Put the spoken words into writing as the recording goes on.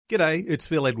G'day, it's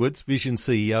Phil Edwards, Vision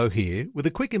CEO here, with a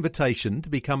quick invitation to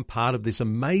become part of this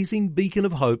amazing beacon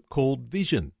of hope called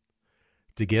Vision.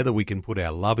 Together we can put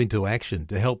our love into action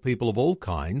to help people of all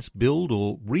kinds build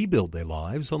or rebuild their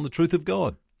lives on the truth of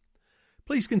God.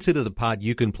 Please consider the part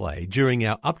you can play during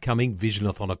our upcoming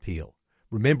Visionathon appeal,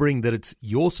 remembering that it's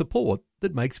your support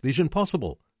that makes Vision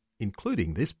possible,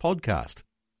 including this podcast.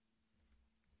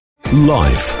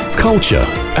 Life, culture,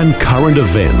 and current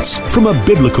events from a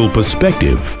biblical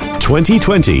perspective.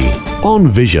 2020 on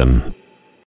Vision.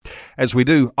 As we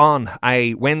do on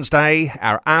a Wednesday,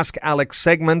 our Ask Alex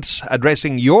segment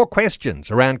addressing your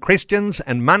questions around Christians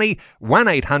and money.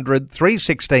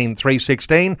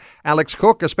 1-800-316-316. Alex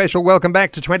Cook, a special welcome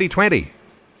back to 2020.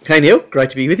 Hey Neil,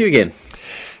 great to be with you again.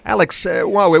 Alex,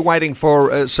 while we're waiting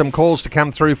for some calls to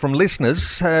come through from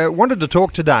listeners, wanted to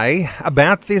talk today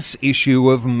about this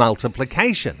issue of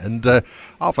multiplication. And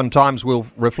oftentimes we'll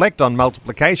reflect on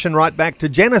multiplication right back to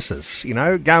Genesis,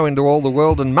 go into all the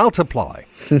world and multiply.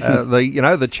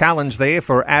 The challenge there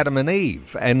for Adam and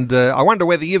Eve. And I wonder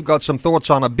whether you've got some thoughts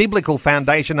on a biblical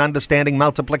foundation understanding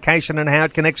multiplication and how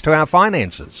it connects to our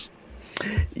finances.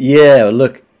 Yeah,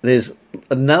 look, there's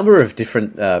a number of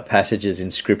different passages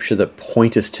in Scripture that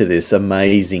point us to this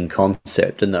amazing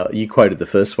concept. And you quoted the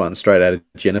first one straight out of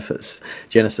Genesis.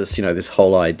 This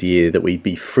whole idea that we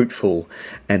be fruitful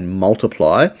and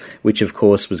multiply, which of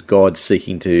course was God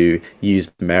seeking to use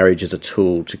marriage as a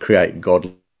tool to create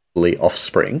godly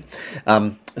offspring.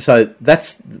 So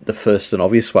that's the first and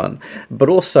obvious one. But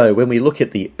also, when we look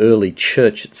at the early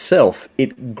church itself,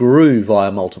 it grew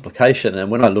via multiplication. And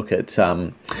when I look at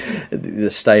the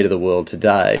state of the world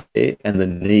today and the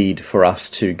need for us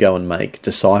to go and make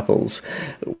disciples,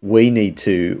 we need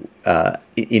to,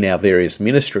 in our various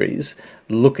ministries,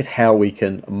 look at how we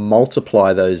can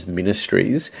multiply those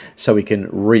ministries so we can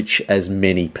reach as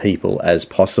many people as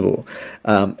possible.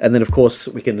 And then, of course,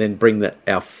 we can then bring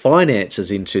our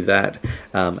finances into that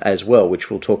as well, which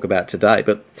we'll talk about today.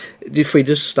 But if we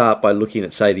just start by looking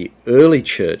at, say, the early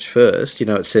church first,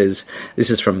 it says, this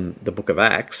is from the book of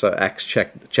Acts, so Acts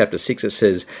chapter 6, it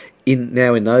says, in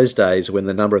those days, when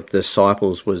the number of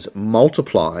disciples was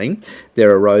multiplying, there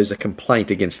arose a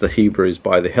complaint against the Hebrews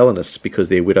by the Hellenists because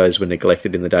their widows were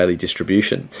neglected in the daily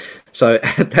distribution. So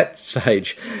at that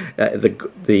stage,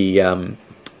 the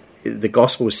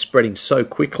gospel was spreading so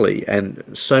quickly and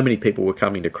so many people were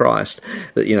coming to Christ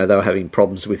that, they were having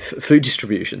problems with food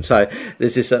distribution. So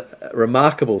there's this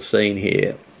remarkable scene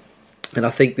here. And I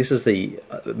think this is the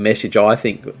message I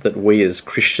think that we as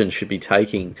Christians should be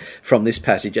taking from this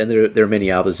passage, and there are many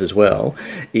others as well,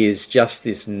 is just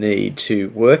this need to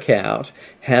work out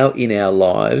how in our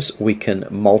lives we can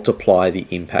multiply the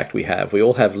impact we have. We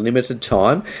all have limited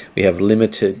time, we have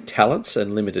limited talents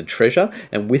and limited treasure,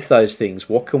 and with those things,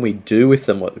 what can we do with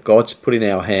them, what God's put in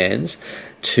our hands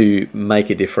to make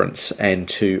a difference and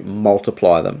to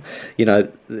multiply them.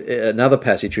 Another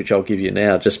passage which I'll give you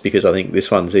now, just because I think this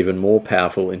one's even more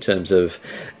powerful in terms of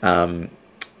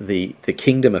the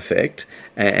kingdom effect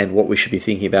and what we should be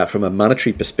thinking about from a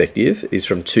monetary perspective, is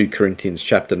from 2 Corinthians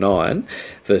chapter 9,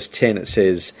 verse 10. It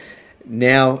says,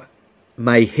 "Now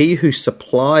may he who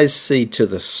supplies seed to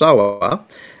the sower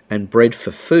and bread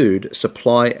for food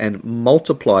supply and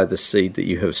multiply the seed that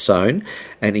you have sown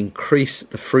and increase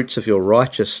the fruits of your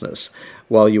righteousness,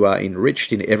 while you are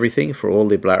enriched in everything for all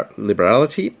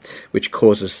liberality, which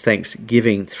causes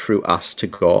thanksgiving through us to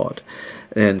God."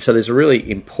 And so there's a really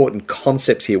important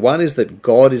concept here. One is that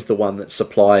God is the one that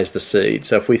supplies the seed.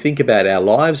 So if we think about our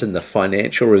lives and the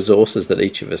financial resources that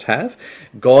each of us have,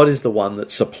 God is the one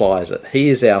that supplies it. He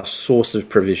is our source of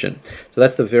provision. So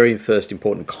that's the very first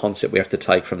important concept we have to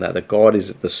take from that God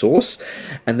is the source.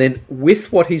 And then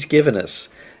with what He's given us,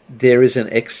 there is an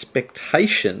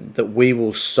expectation that we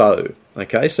will sow.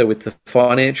 Okay, so with the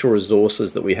financial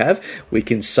resources that we have, we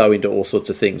can sow into all sorts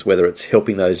of things, whether it's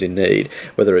helping those in need,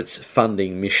 whether it's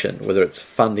funding mission, whether it's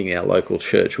funding our local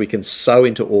church. We can sow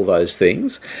into all those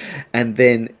things, and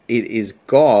then it is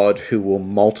God who will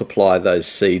multiply those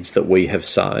seeds that we have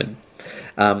sown.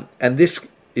 And this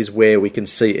is where we can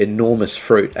see enormous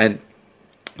fruit. And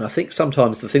I think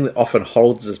sometimes the thing that often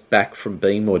holds us back from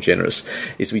being more generous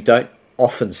is we don't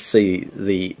often see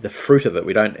the fruit of it.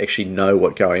 We don't actually know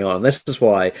what's going on. And this is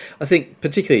why I think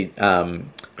particularly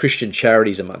Christian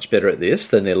charities are much better at this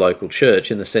than their local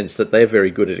church, in the sense that they're very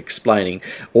good at explaining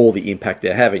all the impact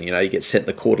they're having. You get sent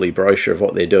the quarterly brochure of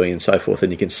what they're doing and so forth,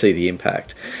 and you can see the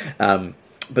impact.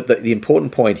 But the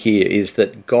important point here is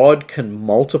that God can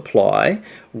multiply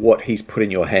what He's put in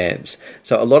your hands.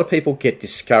 So a lot of people get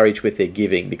discouraged with their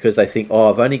giving because they think,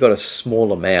 I've only got a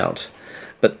small amount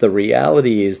But the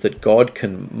reality is that God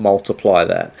can multiply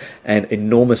that, and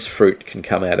enormous fruit can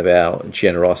come out of our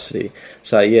generosity.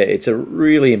 So yeah, it's a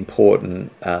really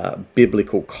important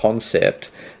biblical concept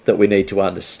that we need to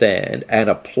understand and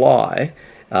apply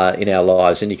in our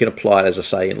lives. And you can apply it, as I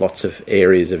say, in lots of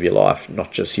areas of your life,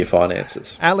 not just your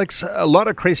finances. Alex, a lot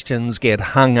of Christians get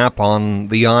hung up on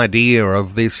the idea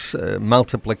of this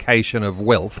multiplication of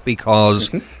wealth because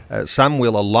some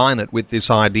will align it with this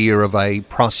idea of a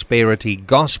prosperity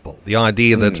gospel, the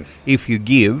idea that if you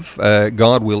give,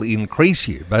 God will increase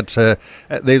you. But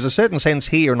there's a certain sense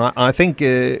here, and I think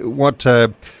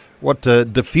what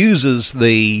diffuses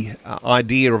the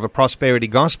idea of a prosperity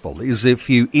gospel is if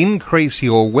you increase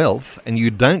your wealth and you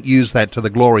don't use that to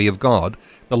the glory of God,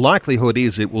 the likelihood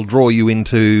is it will draw you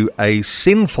into a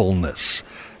sinfulness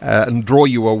and draw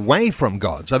you away from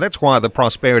God. So that's why the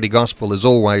prosperity gospel is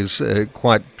always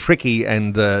quite tricky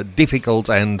and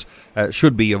difficult and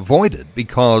should be avoided,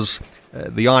 because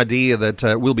the idea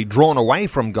that we'll be drawn away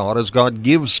from God as God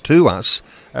gives to us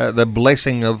the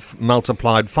blessing of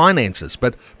multiplied finances.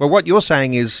 But what you're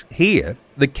saying is here,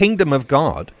 the kingdom of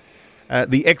God,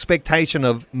 the expectation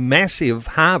of massive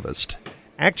harvest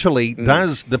actually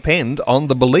does depend on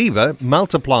the believer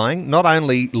multiplying not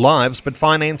only lives but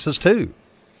finances too.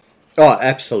 Oh,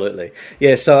 absolutely.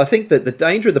 Yeah, so I think that the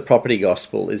danger of the property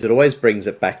gospel is it always brings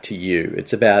it back to you.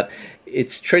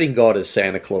 It's treating God as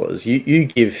Santa Claus. You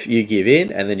give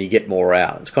in, and then you get more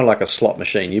out. It's kind of like a slot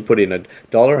machine. You put in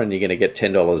 $1 and you're going to get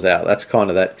 $10 out. That's kind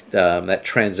of that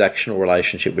transactional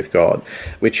relationship with God,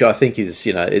 which I think is,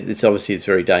 it's obviously it's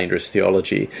very dangerous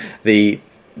theology. The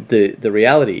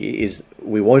reality is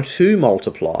we want to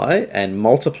multiply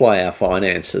our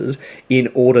finances in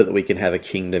order that we can have a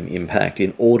kingdom impact,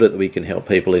 in order that we can help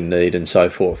people in need and so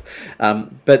forth.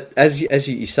 But as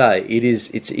you say, it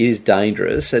is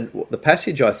dangerous. And the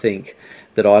passage I think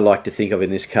that I like to think of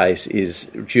in this case is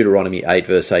Deuteronomy 8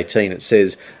 verse 18. It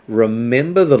says,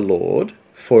 "Remember the Lord,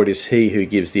 for it is he who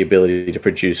gives the ability to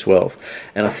produce wealth."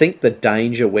 And I think the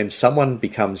danger when someone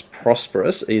becomes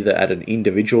prosperous, either at an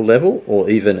individual level or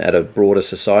even at a broader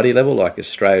society level like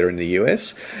Australia and the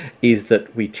US, is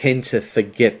that we tend to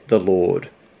forget the Lord.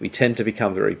 We tend to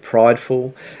become very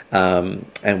prideful,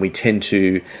 and we tend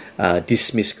to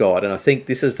dismiss God. And I think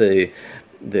this is the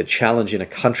challenge in a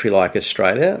country like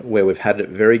Australia, where we've had it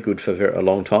very good for a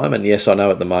long time. And yes, I know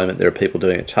at the moment there are people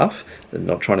doing it tough. I'm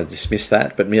not trying to dismiss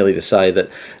that, but merely to say that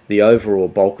the overall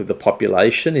bulk of the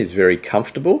population is very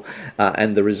comfortable.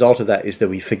 And the result of that is that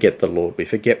we forget the Lord. We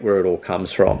forget where it all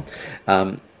comes from.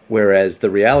 Whereas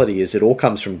the reality is it all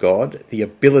comes from God. The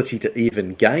ability to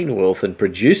even gain wealth and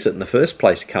produce it in the first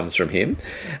place comes from him.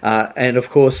 And of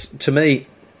course, to me,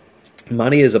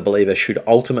 money as a believer should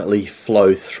ultimately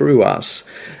flow through us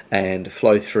and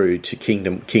flow through to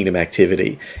kingdom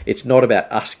activity. It's not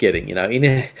about us getting,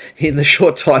 in the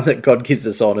short time that God gives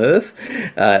us on earth,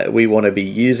 we want to be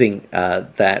using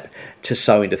that to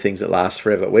sow into things that last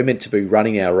forever. We're meant to be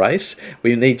running our race.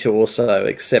 We need to also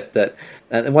accept that.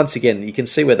 And once again, you can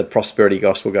see where the prosperity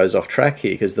gospel goes off track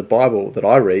here, because the Bible that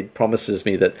I read promises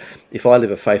me that if I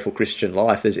live a faithful Christian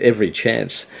life, there's every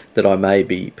chance that I may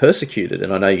be persecuted.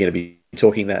 And I know you're going to be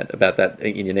talking about that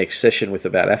in your next session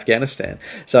about Afghanistan.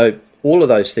 So all of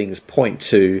those things point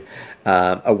to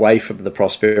away from the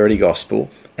prosperity gospel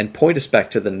and point us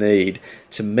back to the need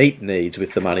to meet needs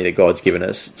with the money that God's given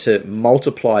us, to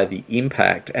multiply the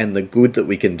impact and the good that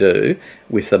we can do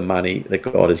with the money that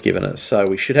God has given us. So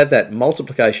we should have that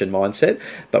multiplication mindset,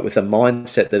 but with a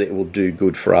mindset that it will do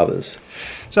good for others.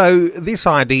 So this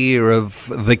idea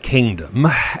of the kingdom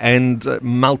and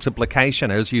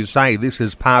multiplication, as you say, this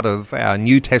is part of our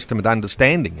New Testament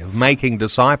understanding of making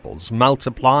disciples,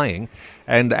 multiplying,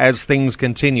 and as things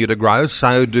continue to grow,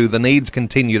 so do the needs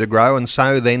continue to grow, and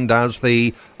so then does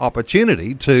the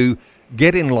opportunity to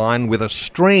get in line with a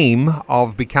stream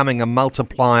of becoming a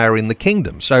multiplier in the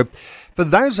kingdom. So for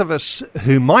those of us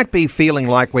who might be feeling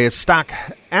like we're stuck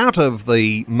out of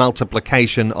the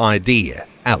multiplication idea,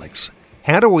 Alex,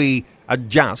 how do we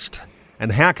adjust,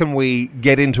 and how can we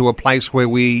get into a place where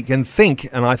we can think,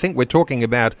 and I think we're talking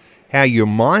about how your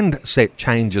mindset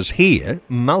changes here,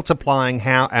 multiplying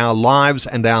how our lives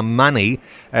and our money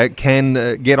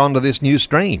can get onto this new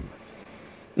stream?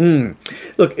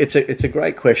 Look, it's a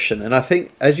great question, and I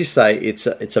think, as you say, it's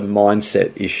a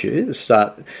mindset issue.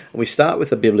 We start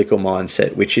with a biblical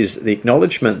mindset, which is the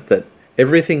acknowledgement that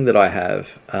everything that I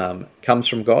have comes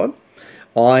from God.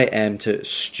 I am to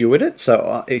steward it.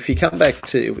 So if we come back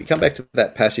to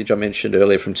that passage I mentioned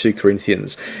earlier from 2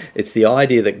 Corinthians, it's the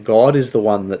idea that God is the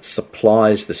one that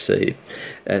supplies the seed.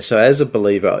 So as a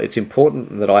believer, it's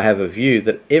important that I have a view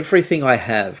that everything I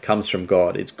have comes from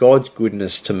God. It's God's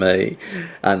goodness to me,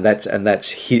 and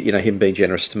that's Him being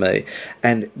generous to me.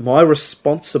 And my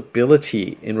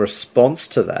responsibility in response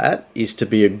to that is to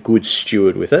be a good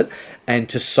steward with it and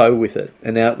to sow with it.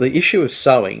 And now the issue of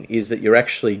sowing is that you're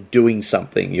actually doing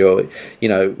something. You're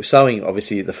sowing,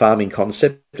 obviously the farming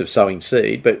concept of sowing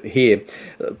seed, but here,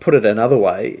 put it another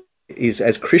way, is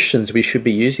as Christians we should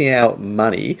be using our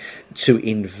money to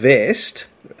invest,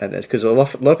 and because a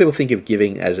lot of people think of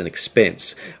giving as an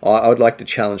expense. I would like to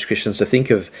challenge Christians to think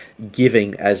of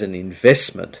giving as an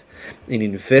investment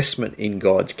in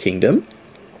God's kingdom.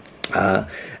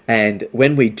 And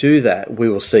when we do that, we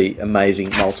will see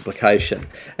amazing multiplication.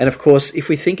 And of course, if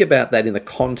we think about that in the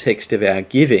context of our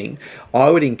giving, I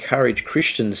would encourage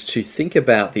Christians to think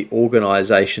about the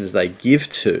organisations they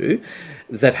give to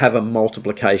that have a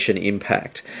multiplication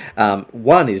impact.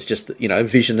 One is just,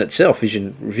 Vision itself,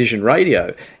 Vision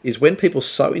Radio, is when people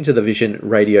sow into the Vision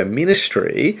Radio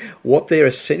ministry, what they're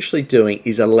essentially doing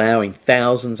is allowing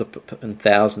thousands and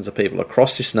thousands of people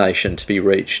across this nation to be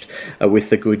reached with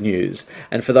the good news.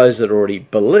 And for those that already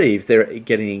believe, they're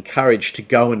getting encouraged to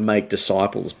go and make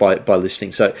disciples by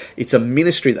listening. So it's a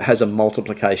ministry that has a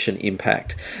multiplication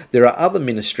impact. There are other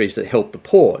ministries that help the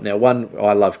poor. Now, one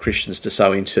I love Christians to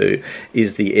sow into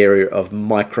is the area of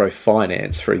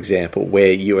microfinance, for example,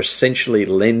 where you're essentially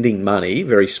lending money,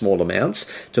 very small amounts,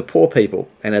 to poor people.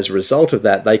 And as a result of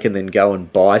that, they can then go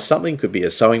and buy something. Could be a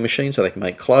sewing machine so they can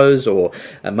make clothes, or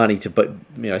money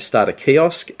to start a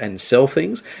kiosk and sell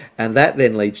things. And that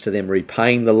then leads to them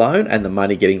repaying the loan and the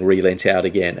money getting re-lent out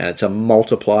again. And it's a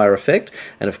multiplier effect,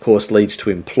 and of course leads to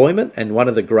employment. And one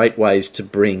of the great ways to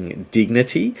bring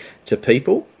dignity to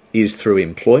people is through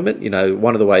employment.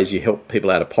 One of the ways you help people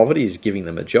out of poverty is giving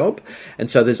them a job. And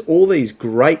so there's all these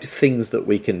great things that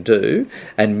we can do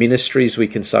and ministries we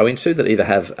can sow into that either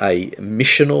have a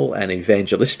missional and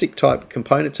evangelistic type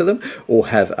component to them, or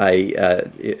have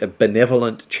a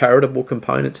benevolent charitable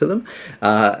component to them,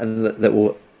 and that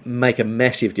will make a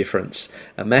massive difference,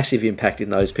 a massive impact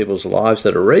in those people's lives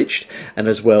that are reached, and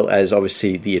as well as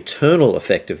obviously the eternal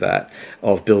effect of that,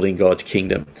 of building God's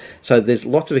kingdom. So there's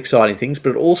lots of exciting things,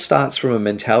 but it all starts from a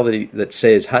mentality that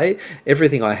says, hey,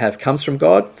 everything I have comes from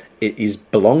God,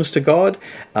 belongs to God,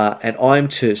 and I'm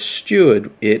to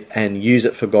steward it and use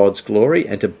it for God's glory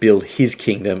and to build His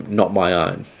kingdom, not my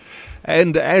own.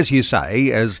 And as you say,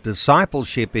 as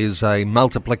discipleship is a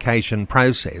multiplication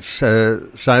process,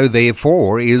 so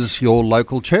therefore is your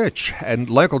local church. And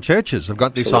local churches have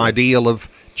got this ideal of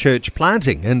church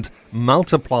planting and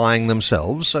multiplying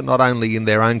themselves, not only in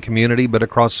their own community, but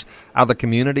across other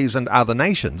communities and other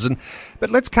nations.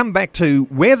 But let's come back to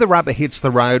where the rubber hits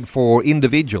the road for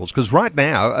individuals, because right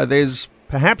now there's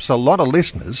perhaps a lot of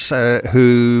listeners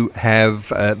who have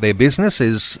their business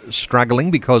is struggling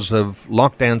because of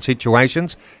lockdown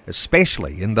situations,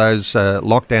 especially in those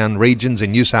lockdown regions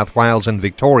in New South Wales and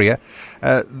Victoria.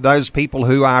 Those people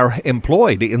who are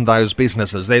employed in those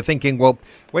businesses, they're thinking, well,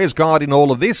 where's God in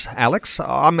all of this, Alex?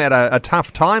 I'm at a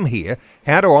tough time here.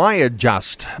 How do I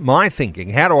adjust my thinking?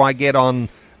 How do I get on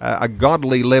a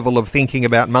godly level of thinking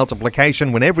about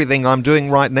multiplication when everything I'm doing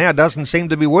right now doesn't seem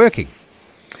to be working?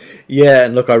 Yeah,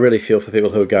 and look, I really feel for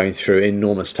people who are going through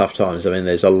enormous tough times. I mean,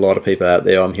 there's a lot of people out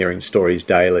there. I'm hearing stories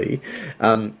daily.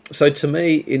 So to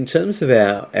me, in terms of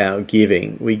our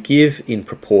giving, we give in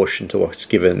proportion to what's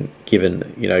given,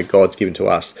 God's given to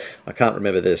us. I can't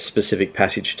remember the specific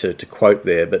passage to quote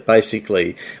there, but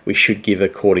basically we should give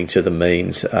according to the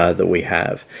means that we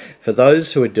have. For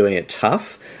those who are doing it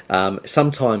tough,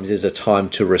 sometimes there's a time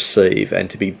to receive and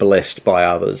to be blessed by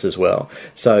others as well.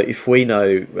 So if we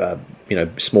know,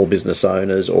 small business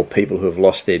owners or people who have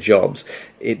lost their jobs,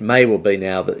 it may well be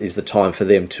now that is the time for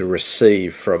them to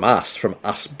receive from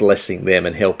us blessing them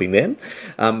and helping them.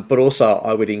 But also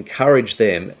I would encourage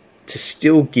them to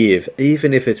still give,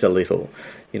 even if it's a little.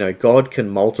 God can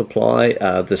multiply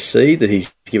the seed that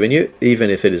He's given you, even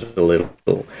if it is a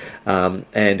little,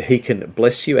 and He can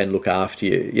bless you and look after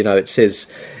you. It says,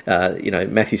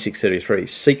 Matthew 6:33,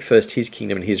 seek first His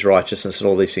kingdom and His righteousness, and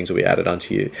all these things will be added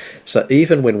unto you. So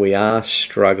even when we are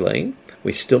struggling,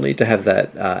 we still need to have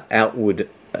that outward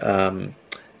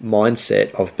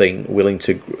mindset of being willing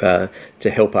to to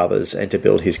help others and to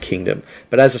build his kingdom.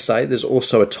 But as I say, there's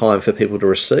also a time for people to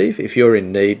receive. If you're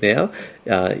in need now,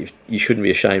 you shouldn't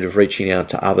be ashamed of reaching out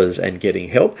to others and getting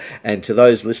help. And to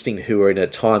those listening who are in a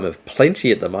time of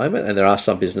plenty at the moment, and there are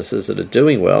some businesses that are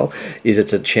doing well,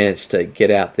 it's a chance to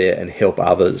get out there and help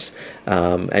others,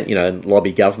 and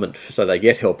lobby government so they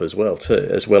get help as well too,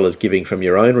 as well as giving from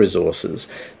your own resources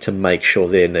to make sure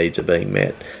their needs are being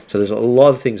met. So there's a lot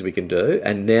of things we can do,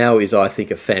 and now is, I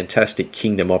think, a fantastic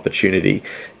kingdom opportunity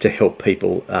to help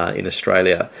people in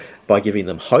Australia by giving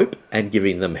them hope and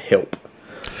giving them help.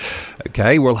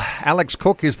 Okay, well, Alex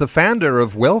Cook is the founder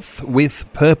of Wealth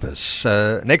with Purpose,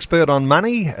 an expert on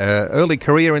money, early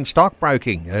career in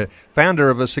stockbroking,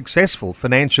 founder of a successful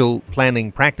financial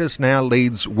planning practice, now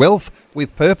leads Wealth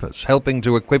with Purpose, helping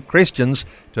to equip Christians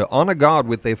to honour God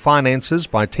with their finances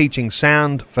by teaching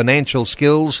sound financial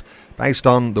skills based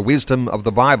on the wisdom of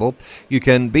the Bible. You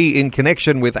can be in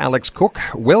connection with Alex Cook,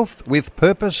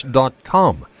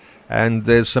 wealthwithpurpose.com. And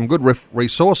there's some good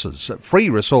resources, free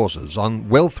resources on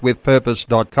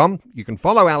wealthwithpurpose.com. You can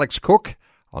follow Alex Cook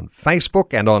on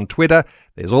Facebook and on Twitter.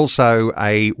 There's also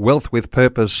a Wealth with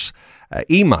Purpose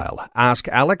email,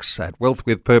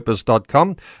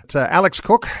 askalex@wealthwithpurpose.com. Alex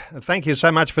Cook, thank you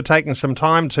so much for taking some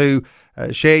time to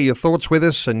share your thoughts with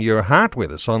us and your heart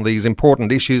with us on these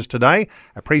important issues today.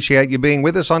 Appreciate you being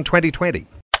with us on 2020.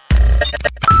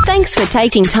 Thanks for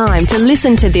taking time to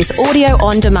listen to this audio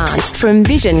on demand from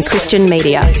Vision Christian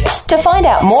Media. To find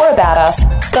out more about us,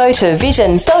 go to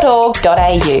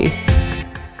vision.org.au.